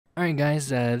Alright guys,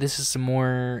 this is some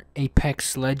more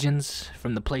Apex Legends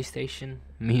from the PlayStation.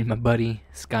 Me and my buddy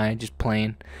Sky just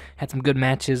playing. Had some good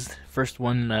matches. First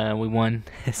one we won.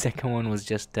 The second one was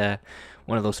just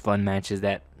one of those fun matches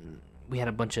that we had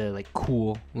a bunch of like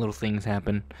cool little things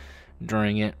happen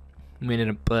during it. We ended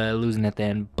up losing at the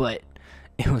end, but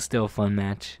it was still a fun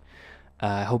match.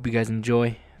 I hope you guys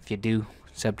enjoy. If you do,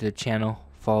 sub to the channel,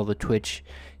 follow the Twitch,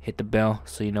 hit the bell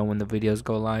so you know when the videos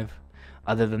go live.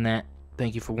 Other than that,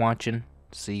 thank you for watching.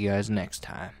 See you guys next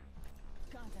time.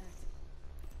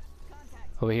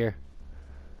 Over here.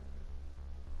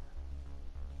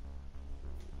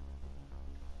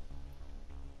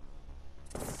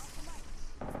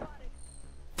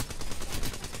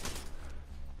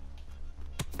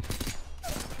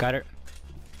 Got her.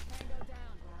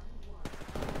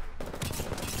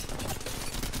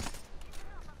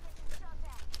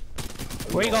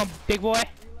 Where you going, big boy?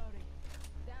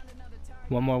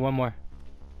 One more, one more.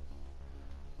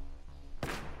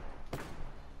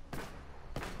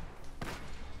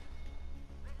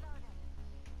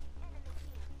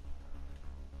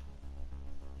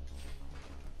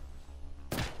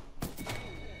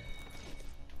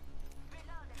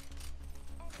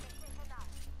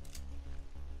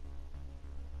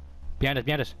 Behind us,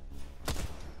 behind us.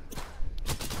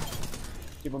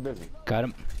 Keep him busy. Got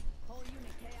him.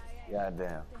 God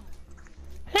damn.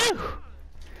 Whew.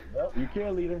 Yep, you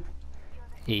kill leader.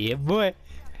 Yeah, boy.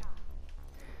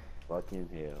 Fucking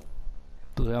hell.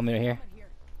 Blue helmet right here.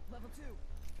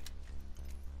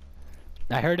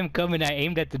 I heard him coming. I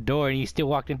aimed at the door, and he still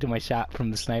walked into my shot from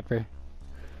the sniper.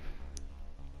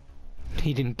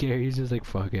 He didn't care. He's just like,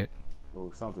 fuck it.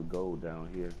 Oh, something gold down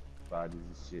here. Bodies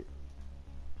and shit.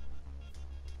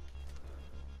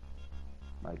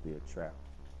 Might be a trap.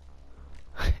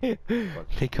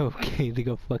 They go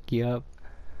fuck you up.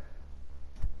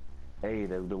 Hey,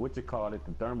 the what you call it?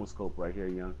 The thermal scope right here,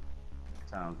 young.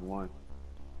 ×1.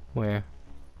 Where?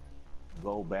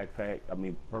 Gold backpack. I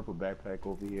mean, purple backpack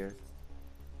over here.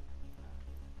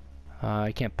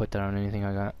 I can't put that on anything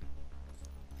I got.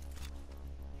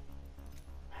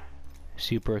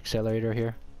 Super accelerator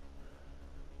here.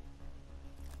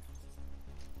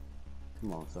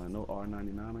 Come on, son. No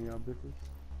R99 on y'all bitches.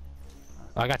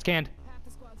 I got scanned.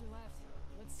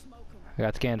 I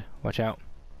got scanned. Watch out.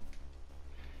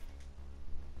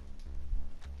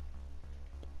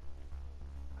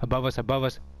 Above us, above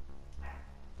us.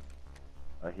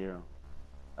 I hear him.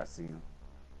 I see him.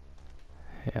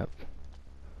 Yep.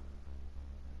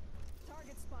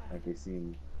 I can see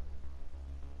me.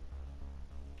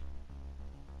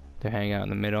 They're hanging out in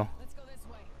the middle.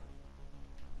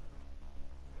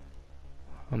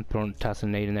 I'm tossing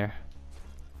a nade in there.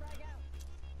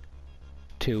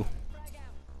 Two.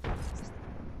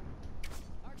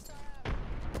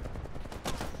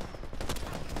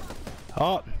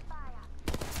 Oh!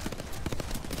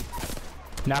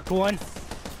 Knocked one.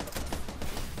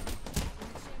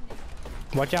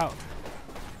 Watch out.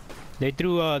 They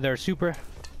threw their super.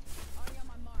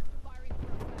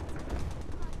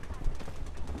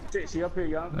 Shit, she up here,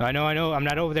 young. I know, I'm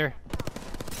not over there.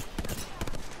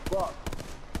 Fuck.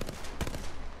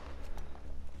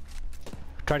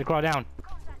 Try to crawl down.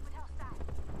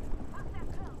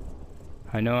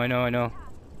 I know.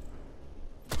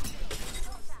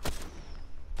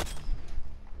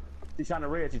 She's trying to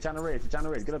raid, she's trying to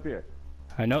raid. Get up here.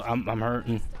 I know, I'm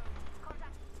hurting.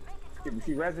 You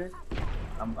see resin?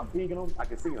 I'm peeking them. I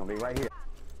can see them. They right here.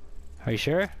 Are you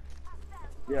sure?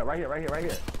 Yeah, right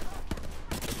here.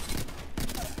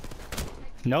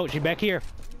 No, she's back here.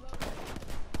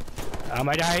 I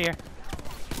might die here.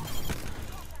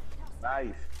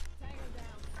 Nice.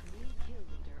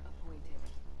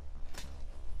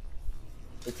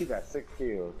 But she got 6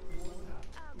 kills.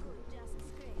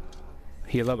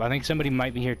 Heal up. I think somebody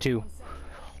might be here too.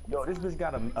 Yo, this bitch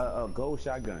got a gold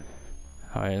shotgun.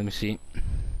 Alright, let me see.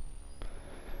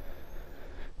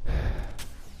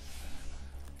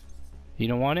 You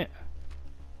don't want it?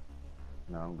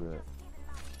 No, I'm good.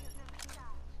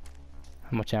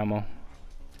 How much ammo?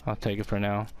 I'll take it for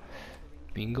now.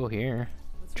 You can go here.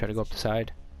 Try to go up the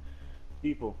side.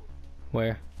 People,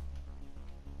 Where?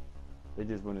 they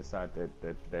just went inside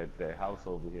that house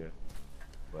over here.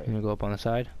 Right. You gonna go up on the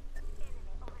side?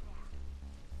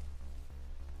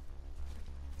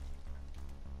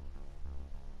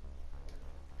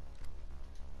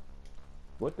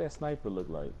 What that sniper look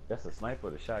like? That's a sniper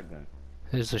or the shotgun?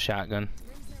 This is a shotgun.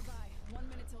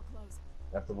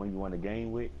 That's the one you won the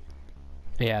game with?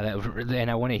 Yeah, and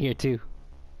I won it here too.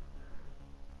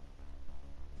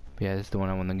 Yeah, this is the one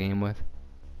I won the game with.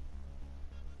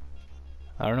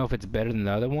 I don't know if it's better than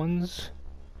the other ones,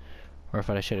 Or if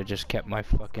I should have just kept my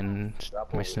fucking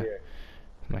Drop my, over here.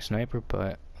 my sniper,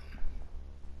 but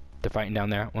they're fighting down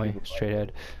there, aren't we? Straight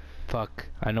ahead. Fuck,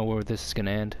 I know where this is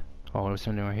gonna end. Oh, there's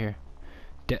something right here.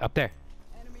 Up there.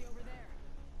 Enemy over there.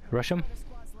 Rush him. Other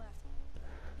squads left.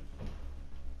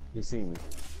 He see me.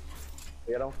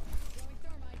 Hit him. Throwing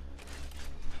thermite.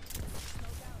 Smoke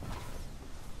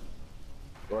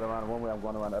out. Going around one way, I'm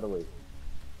going around the other way.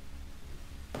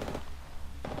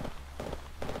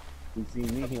 He see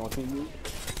me, he don't see me.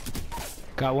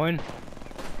 Got one.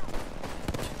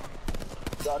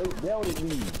 Yo, they yelled at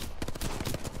me.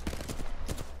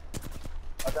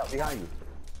 Watch out, behind you.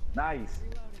 Nice.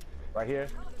 Right here.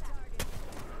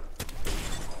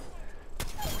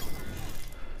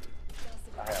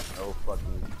 I have no fucking.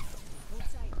 Hold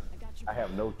tight. I got you. I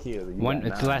have no kills. You One. got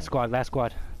It's the 9. last squad. Last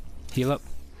squad. Heal up.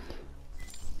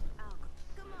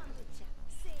 Come on, Lucha.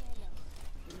 Say hello.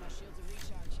 Give my shields a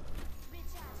recharge.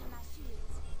 Recharging my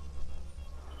shields.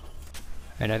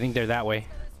 And I think they're that way. Go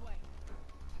this way.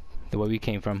 The way we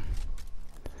came from.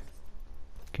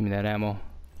 Give me that ammo.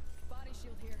 Body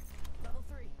shield here. Level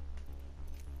 3.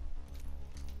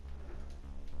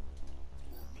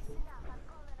 Listen up, I'm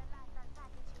calling a lifeline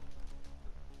package.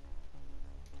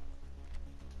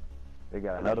 They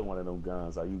got another one of them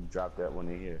guns. Oh, you dropped that one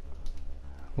in here.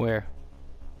 Where?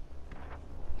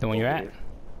 The one you're Over at?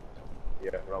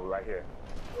 here. Yeah, right here.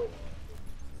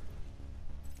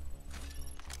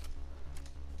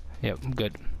 Yep, I'm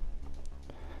good.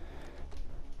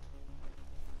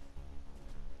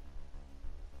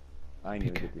 I ain't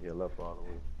even get to heal up all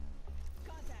the way.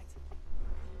 Contact.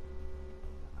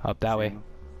 Up that way. Body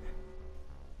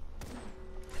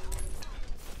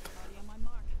on my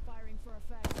mark. Firing for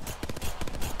effect.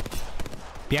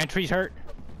 Behind trees hurt.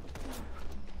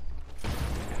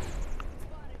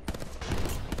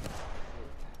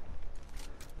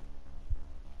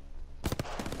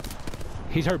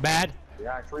 He's hurt bad.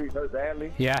 Behind trees hurt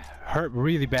badly. Yeah, hurt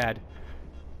really bad.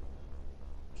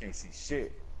 Can't see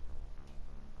shit.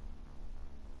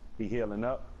 He healing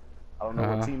up. I don't know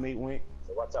where teammate went.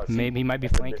 So watch out. Maybe he might be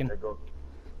There flanking. go.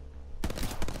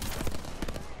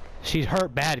 She's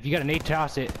hurt bad. If you got an 8,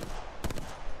 toss it.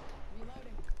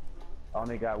 Reloading. I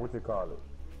only got what you call it.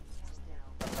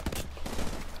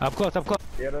 Up close, up close.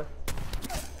 Hit her.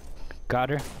 Got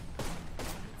her.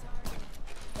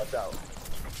 Watch out.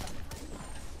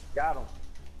 Got him.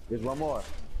 There's one more.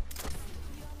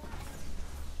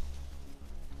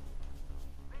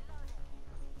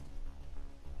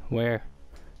 Where?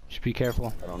 Just be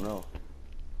careful. I don't know.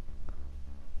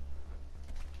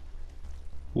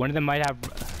 One of them might have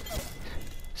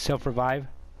self-revive.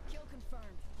 Kill confirmed.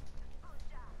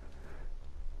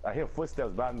 I hear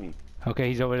footsteps by me. Okay,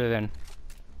 he's over there then.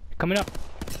 Coming up.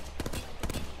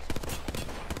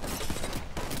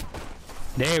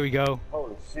 There we go.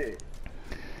 Holy shit.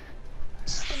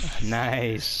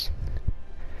 Nice.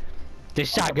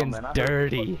 This Oh, shotgun's man, I heard-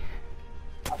 dirty.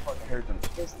 I fucking heard them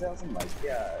footsteps. I'm like,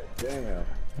 God damn.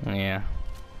 Yeah.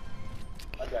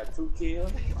 I got 2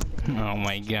 kills. Oh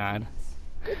my god.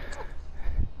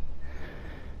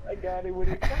 I got it when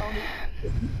it counted.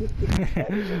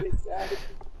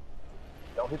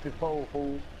 Don't hit this pole,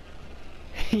 fool.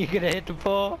 You gonna hit the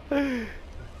pole?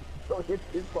 Don't hit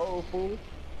this pole, fool.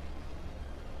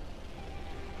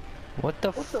 What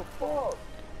the What the fuck?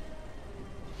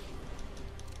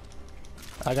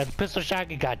 I got the pistol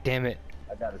shotgun, god damn it.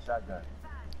 I got a shotgun.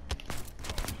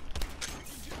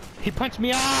 He punched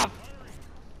me off!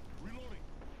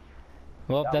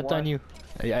 Well, Got that's on one. you.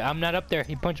 I'm not up there,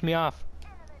 he punched me off.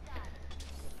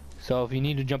 So if you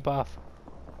need to jump off.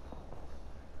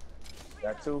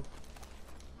 Got 2.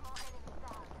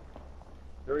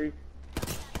 3.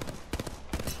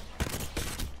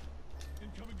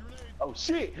 Oh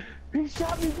shit! He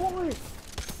shot me once!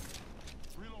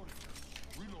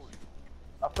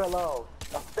 I fell off.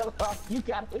 I fell off. You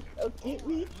gotta come get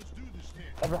me.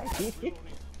 Alright.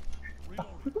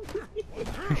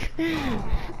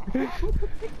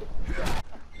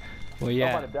 Well,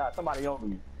 yeah, Somebody died. Somebody owned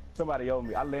me. Somebody owned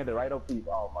me. I landed right on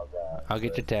people. Oh my god. I'll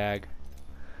get your tag.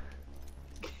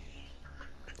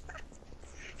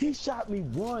 He shot me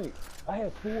once. I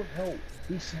had full health.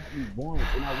 He shot me once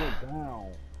and I went down.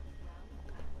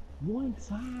 One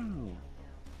time.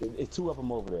 It's 2 of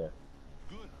them over there.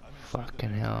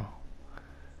 Fucking hell.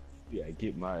 Yeah,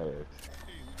 get my ass.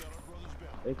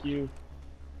 Thank you.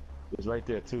 It's right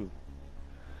there too.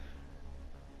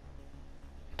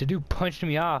 The dude punched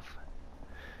me off.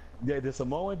 Yeah, the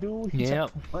Samoan dude. He Yep. tried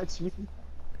to punch me.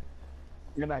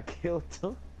 And I killed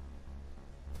him.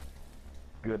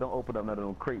 Good, don't open up none of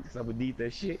them crates. I'm gonna need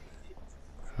that shit.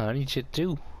 I need shit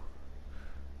too.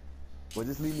 Well,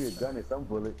 just leave me a gun and some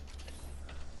bullet.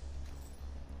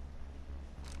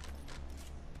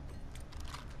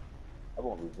 I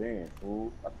want revenge,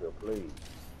 fool. I feel played.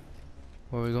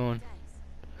 Where are we going?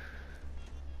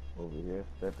 Over here.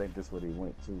 I think this where they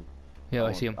went to. Yeah,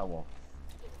 I see him. I want.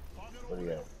 Where he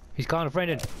at? He's calling a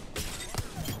friend in.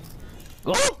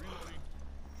 Oh!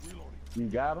 You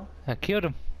got him? I killed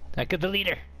him. I killed the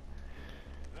leader.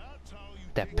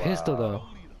 That pistol though.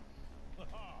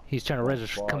 He's trying to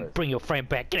register. Come bring your friend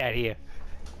back. Get out of here.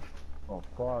 On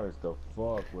far as the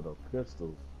fuck with a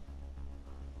pistol.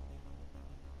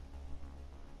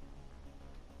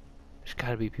 There's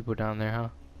gotta be people down there, huh?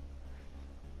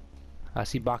 I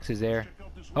see boxes there.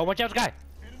 Oh, watch out, guy!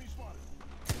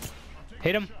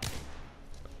 Hit him.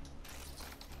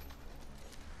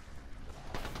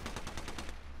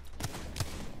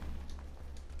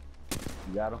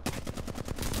 You got him?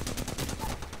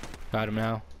 Got him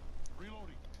now.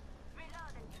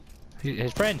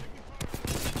 His friend.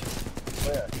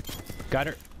 Where? Got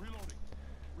her.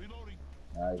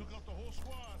 Nice.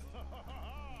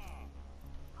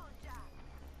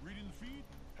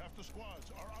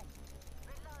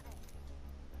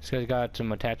 This guy's got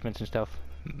some attachments and stuff.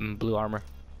 Blue armor.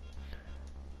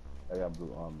 I got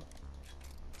blue armor.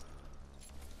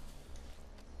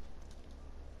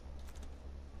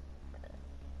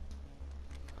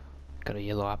 Got a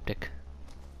yellow optic.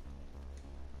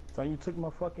 So you took my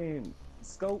fucking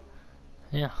scope?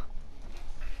 Yeah.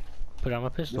 Put it on my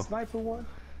The pistol. sniper one?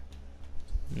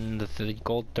 The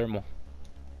gold thermal.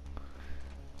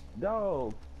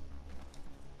 Dog.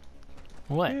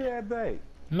 What? Give that back.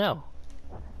 No.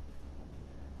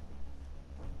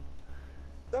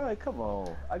 Dog, come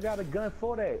on. I got a gun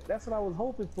for that. That's what I was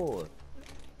hoping for.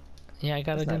 Yeah, I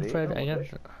got a gun for it.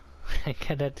 I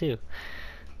got that too.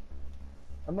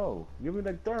 I know. Give me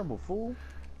that thermal, fool.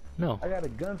 No, I got a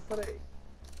gun for that.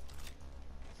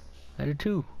 I do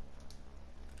too.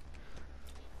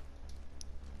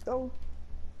 So,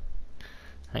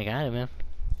 I got it, man.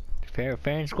 Fair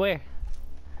and square.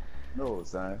 no,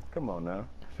 son. Come on now.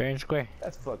 Fair and square.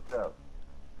 That's fucked up.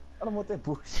 I don't want that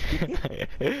bullshit.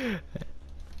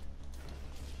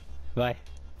 Bye.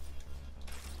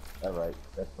 Alright,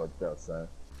 that's fucked up, son.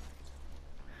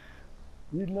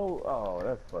 You know, oh,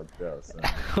 that's fucked up, son.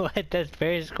 What? That's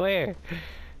fair and square.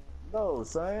 No,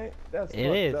 son. That's It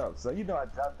fucked is. up, son. You know I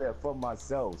dropped that for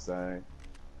myself, son.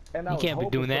 And I You was can't be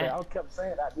hoping doing for that. I kept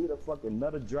saying I need a fucking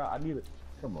another drop. I need a.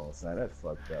 Come on, son. That's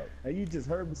fucked up. And you just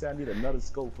heard me say I need another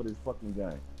scope for this fucking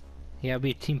gun. You gotta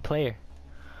be a team player.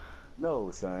 No,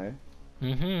 son.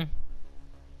 Mm-hmm.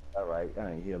 Alright,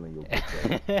 I ain't healing your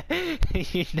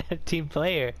bitch. You're not a team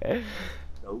player.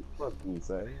 No, fuck you,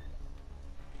 son.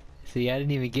 See, I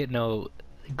didn't even get no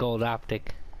gold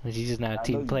optic. She's just not a I know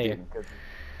team you player. didn't, 'cause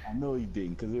I know you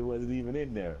didn't, because it wasn't even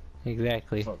in there.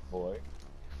 Exactly. Fuck, boy.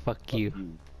 Fuck you.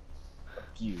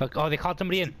 Fuck you. Fuck. Oh, they called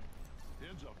somebody in.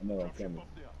 I know I'm coming.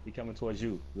 He coming towards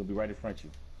you. He'll be right in front of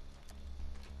you.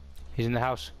 He's in the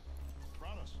house.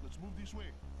 Let's move this way.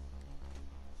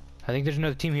 I think there's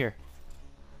another team here.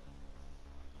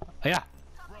 Oh, yeah.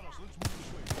 Brothers, let's move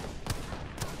this way.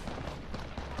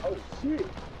 Oh shit!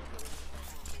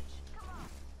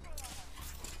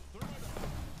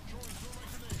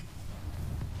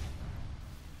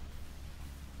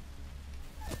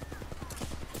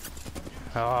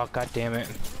 Oh, god damn it.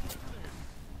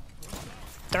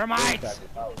 Thermites!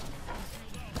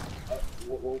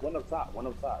 One up top. One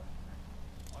up top.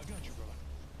 I got you,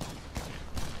 brother.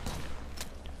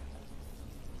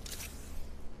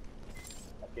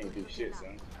 I can't do shit,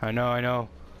 son. I know.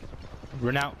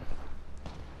 Run out.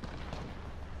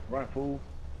 Run, fool.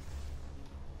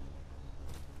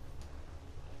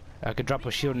 I could drop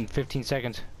a shield in 15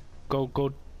 seconds. Go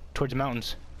towards the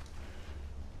mountains.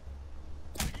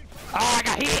 Oh, I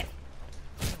got hit!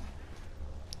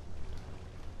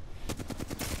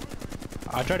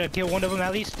 I'll try to kill one of them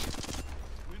at least.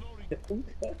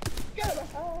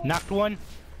 Knocked one.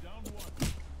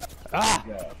 Ah!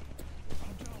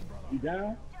 You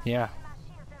down? Yeah.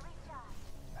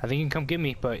 I think you can come get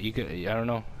me, but you could. I don't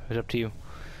know. It's up to you.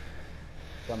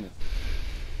 Coming.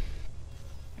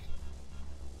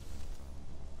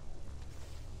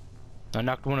 I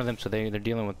knocked one of them, so they're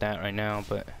dealing with that right now.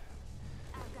 But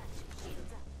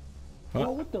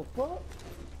Oh, what the fuck?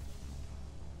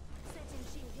 Setting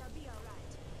shield, you'll be alright.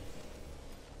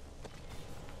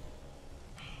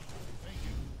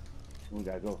 We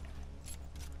gotta go.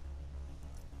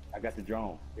 I got the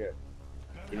drone. Here.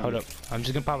 hold up, I'm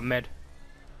just gonna pop a med.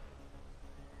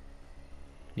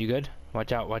 You good?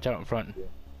 Watch out in front. Yeah.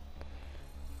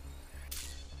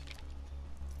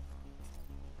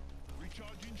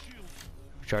 Recharging shield.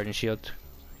 Charging shield,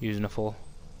 using a full.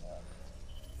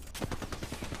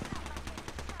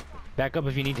 Back up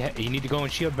if you need to. You need to go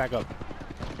and shield back up.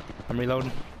 I'm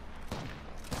reloading.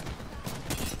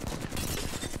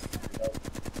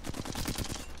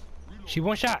 She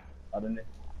one shot.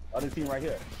 Other team right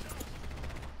here.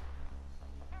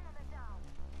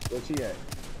 Where's she at?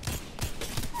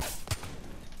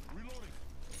 Reloading.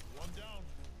 One down.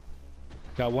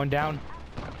 Got one down.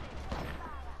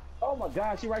 Oh my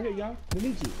God, she right here, young. We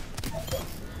need you.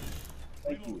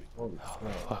 Thank you. Holy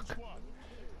crap. Fuck.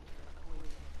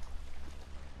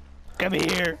 Come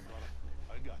here.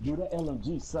 Dude, that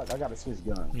LMG suck. I gotta switch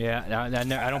guns. Yeah, no,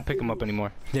 I don't pick them up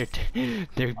anymore. They're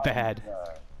bad.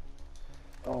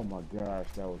 Oh my gosh,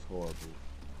 that was horrible.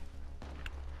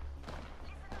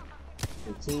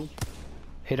 Hit two.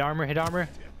 Hit armor.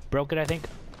 Broke it, I think.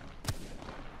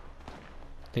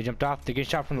 They jumped off. They're getting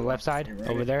shot from the left side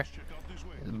over there Check out this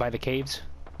way. by the caves.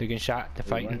 They're getting shot. They're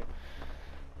fighting. running.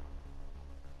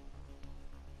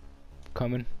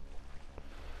 Coming.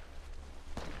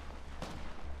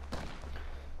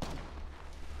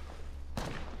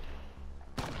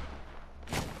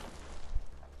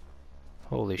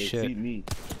 Holy They shit. see me.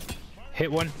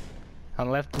 Hit one. On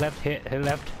left, hit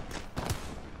left.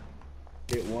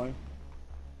 Hit one.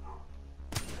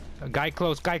 A guy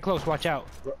close, watch out.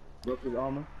 Broke his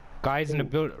armor. Guy's in the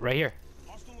build right here.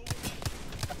 Hostile over.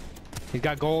 He's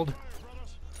got gold.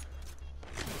 Brothers.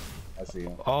 I see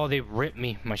him. Oh, they ripped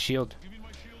me, my shield. Give me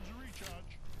my shields to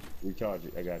recharge. Recharge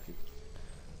it. I got you.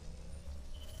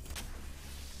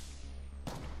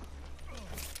 Gotta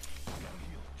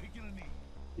heal. Taking a knee.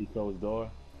 He closed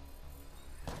door.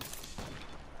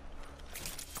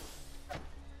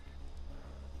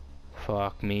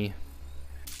 Fuck me.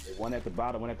 One at the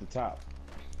bottom, one at the top.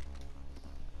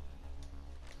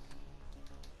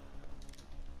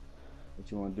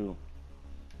 What you want to do?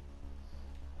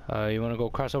 You wanna go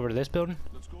cross over to this building?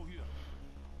 Let's go here.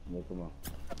 Yeah, come on.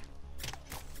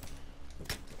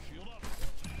 Shield up.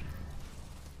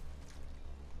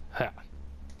 Ha.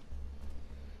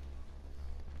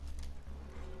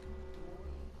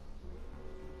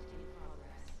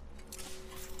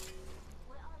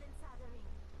 We're all inside the ring.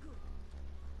 Good.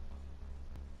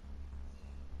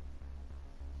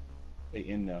 They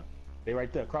in there. They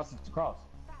right there. Cross. Pass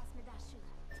me that sugar.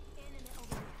 Enemy over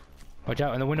there. Watch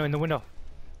out, in the window.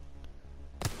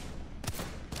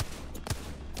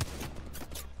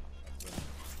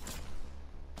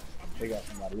 They got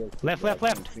somebody else. Left. Throwing our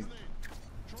star.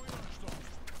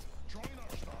 Throwing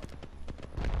our star.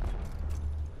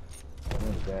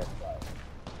 Where's that spot?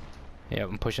 Yeah,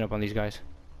 I'm pushing up on these guys.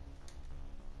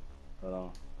 Hold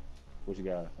on. What you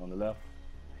got? On the left?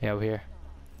 Yeah, over here.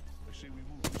 I say we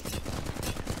move.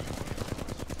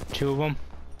 Two of them.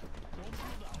 Don't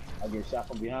shield out. I get shot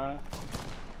from behind.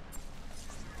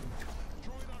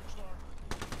 Throwing our star.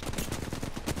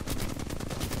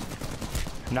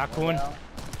 Knocked one.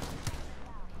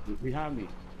 Behind me.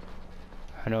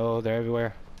 I know, they're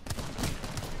everywhere.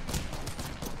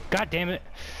 God damn it.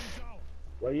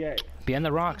 Where you at? Behind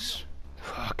the rocks.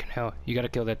 Fucking hell. You gotta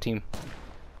kill that team.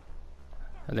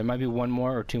 There might be one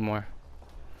more or two more.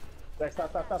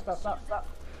 Stop.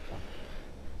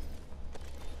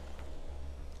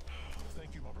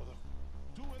 Thank you, my brother.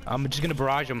 Do it. I'm just gonna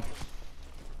barrage them.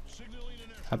 Signaling an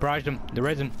airstrike. I barraged them. They're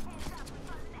resin.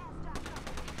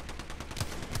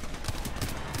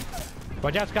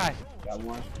 Watch out, Sky. Got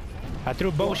one. I threw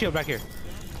a bow shield back here.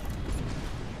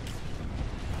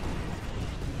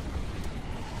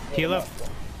 Heal up.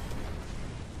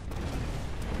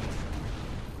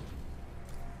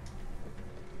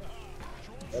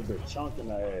 That's a chunk in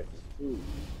the ass. Ooh.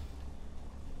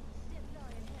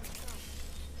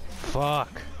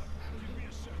 Fuck.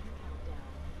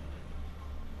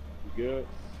 You good?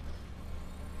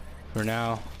 For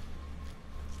now.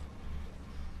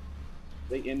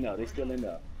 They in there. They still in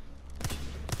there.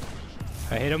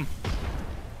 I hit him.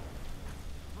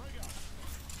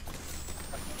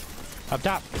 Up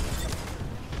top.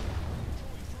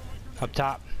 Up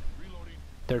top. Reloading.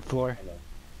 Third floor. Hello.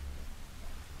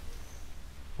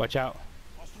 Watch out.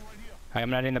 Hostile right here. I am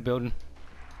not in the building.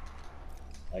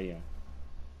 I am.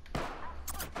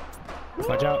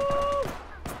 Watch out.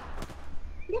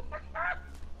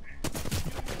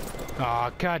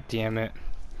 Aw, god damn it.